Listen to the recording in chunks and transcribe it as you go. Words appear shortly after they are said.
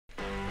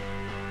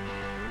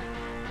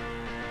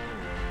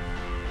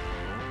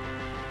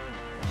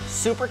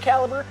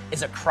Supercaliber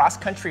is a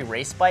cross-country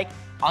race bike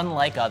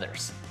unlike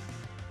others.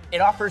 It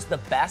offers the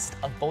best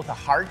of both a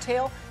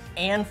hardtail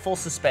and full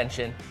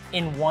suspension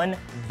in one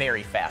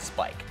very fast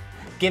bike,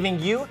 giving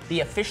you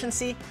the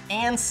efficiency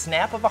and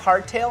snap of a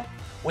hardtail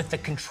with the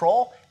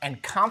control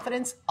and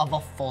confidence of a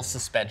full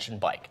suspension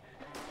bike.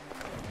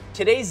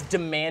 Today's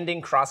demanding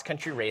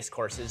cross-country race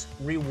courses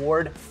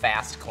reward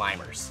fast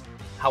climbers.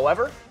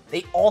 However,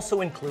 they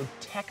also include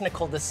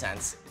technical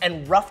descents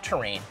and rough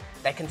terrain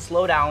that can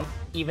slow down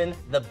even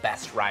the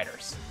best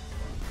riders.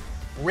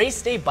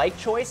 Race day bike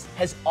choice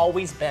has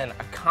always been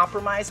a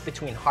compromise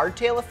between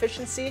hardtail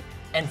efficiency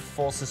and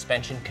full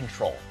suspension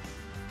control,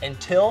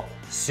 until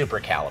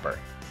Supercaliber.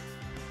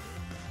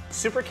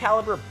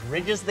 Supercaliber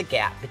bridges the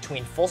gap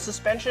between full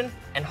suspension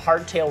and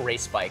hardtail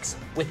race bikes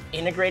with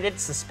integrated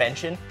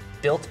suspension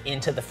built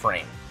into the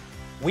frame.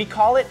 We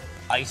call it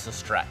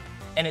IsoStrut,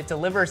 and it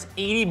delivers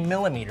 80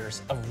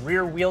 millimeters of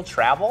rear wheel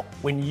travel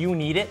when you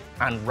need it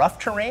on rough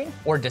terrain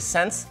or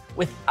descents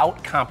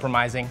without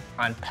compromising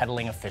on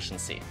pedaling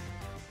efficiency.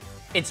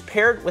 It's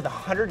paired with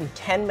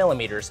 110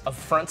 millimeters of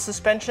front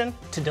suspension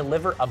to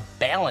deliver a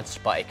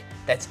balanced bike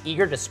that's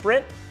eager to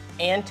sprint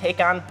and take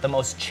on the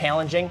most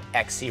challenging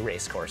XC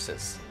race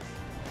courses.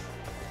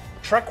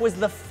 Trek was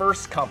the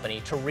first company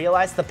to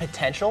realize the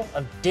potential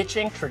of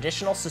ditching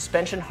traditional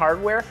suspension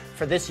hardware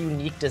for this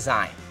unique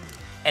design.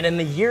 And in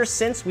the years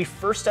since we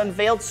first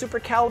unveiled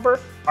Supercaliber,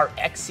 our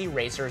XC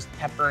racers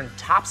have earned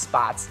top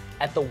spots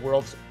at the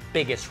world's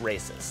biggest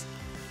races.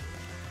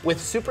 With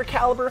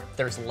Supercaliber,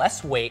 there's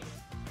less weight,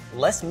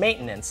 less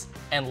maintenance,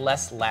 and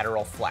less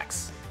lateral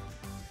flex.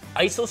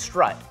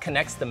 IsoStrut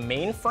connects the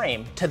main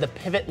frame to the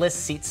pivotless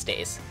seat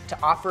stays to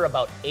offer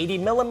about 80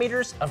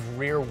 millimeters of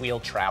rear wheel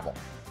travel.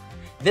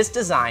 This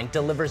design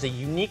delivers a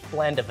unique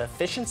blend of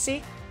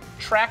efficiency,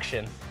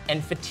 traction,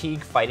 and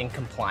fatigue fighting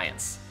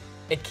compliance.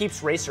 It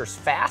keeps racers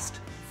fast,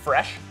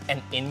 fresh,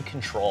 and in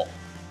control.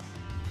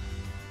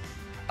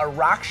 A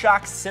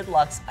RockShox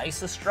Sidlux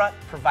IsoStrut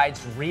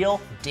provides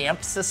real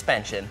damped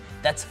suspension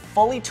that's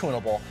fully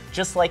tunable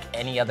just like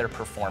any other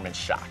performance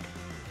shock.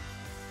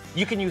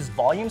 You can use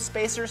volume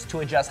spacers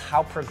to adjust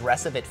how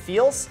progressive it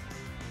feels,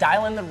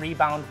 dial in the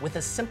rebound with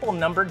a simple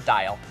numbered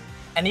dial,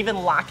 and even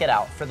lock it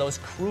out for those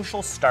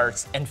crucial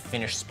starts and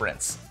finish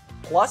sprints.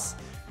 Plus,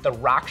 the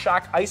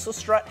RockShox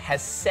IsoStrut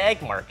has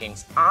sag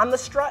markings on the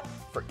strut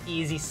for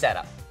easy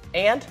setup,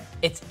 and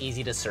it's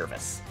easy to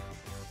service.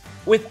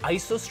 With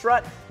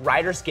IsoStrut,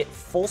 riders get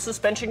full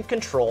suspension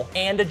control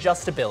and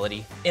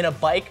adjustability in a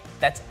bike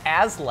that's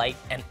as light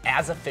and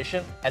as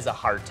efficient as a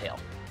hardtail.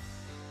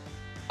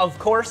 Of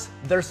course,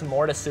 there's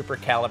more to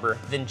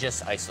Supercaliber than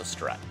just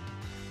IsoStrut.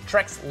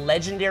 Trek's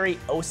legendary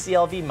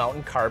OCLV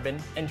mountain carbon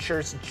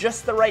ensures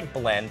just the right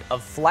blend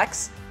of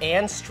flex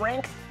and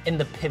strength in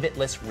the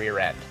pivotless rear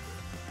end.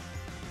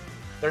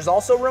 There's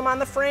also room on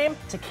the frame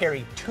to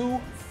carry 2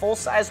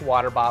 full-size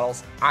water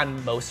bottles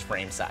on most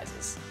frame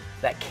sizes.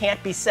 That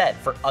can't be said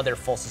for other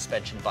full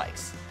suspension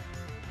bikes.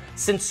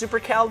 Since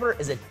Supercaliber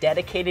is a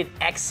dedicated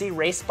XC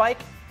race bike,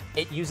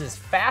 it uses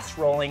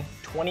fast-rolling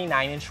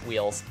 29-inch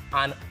wheels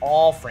on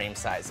all frame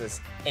sizes,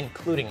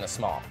 including the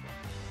small.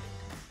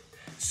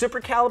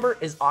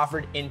 Supercaliber is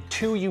offered in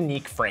 2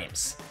 unique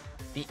frames.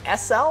 The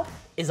SL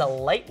is a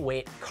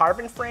lightweight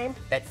carbon frame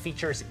that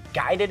features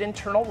guided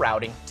internal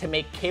routing to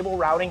make cable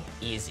routing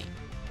easy.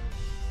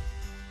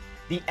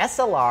 The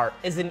SLR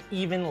is an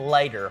even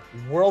lighter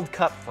World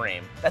Cup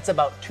frame that's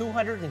about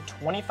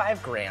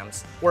 225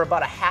 grams, or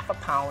about a half a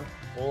pound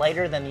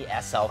lighter than the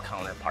SL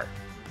counterpart.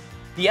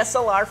 The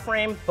SLR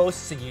frame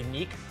boasts a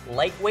unique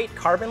lightweight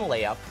carbon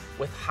layup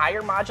with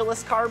higher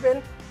modulus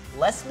carbon,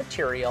 less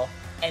material,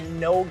 and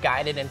no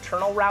guided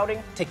internal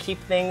routing to keep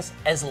things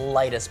as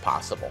light as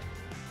possible.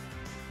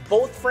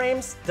 Both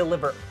frames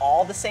deliver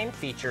all the same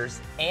features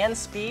and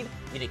speed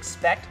you'd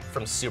expect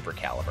from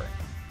Supercaliber.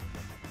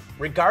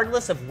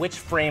 Regardless of which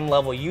frame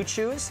level you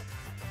choose,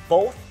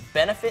 both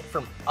benefit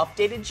from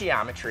updated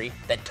geometry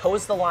that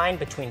toes the line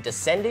between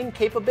descending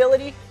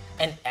capability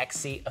and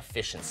XC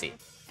efficiency.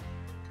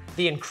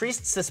 The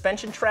increased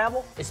suspension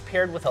travel is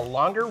paired with a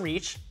longer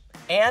reach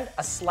and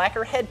a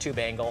slacker head tube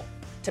angle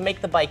to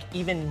make the bike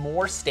even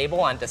more stable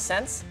on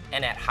descents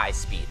and at high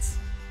speeds.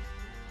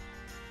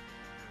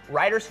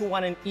 Riders who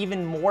want an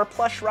even more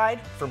plush ride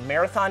for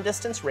marathon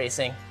distance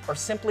racing or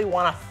simply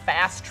want a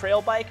fast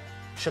trail bike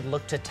should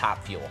look to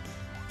Top Fuel.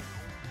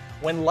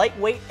 When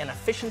lightweight and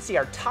efficiency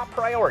are top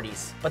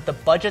priorities, but the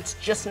budget's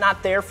just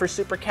not there for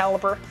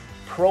Supercaliber,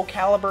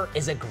 ProCaliber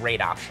is a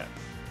great option.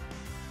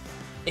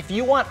 If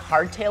you want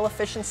hardtail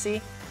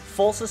efficiency,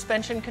 full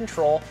suspension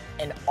control,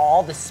 and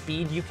all the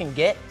speed you can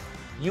get,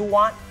 you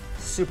want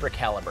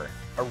Supercaliber,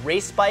 a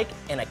race bike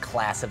in a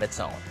class of its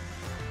own.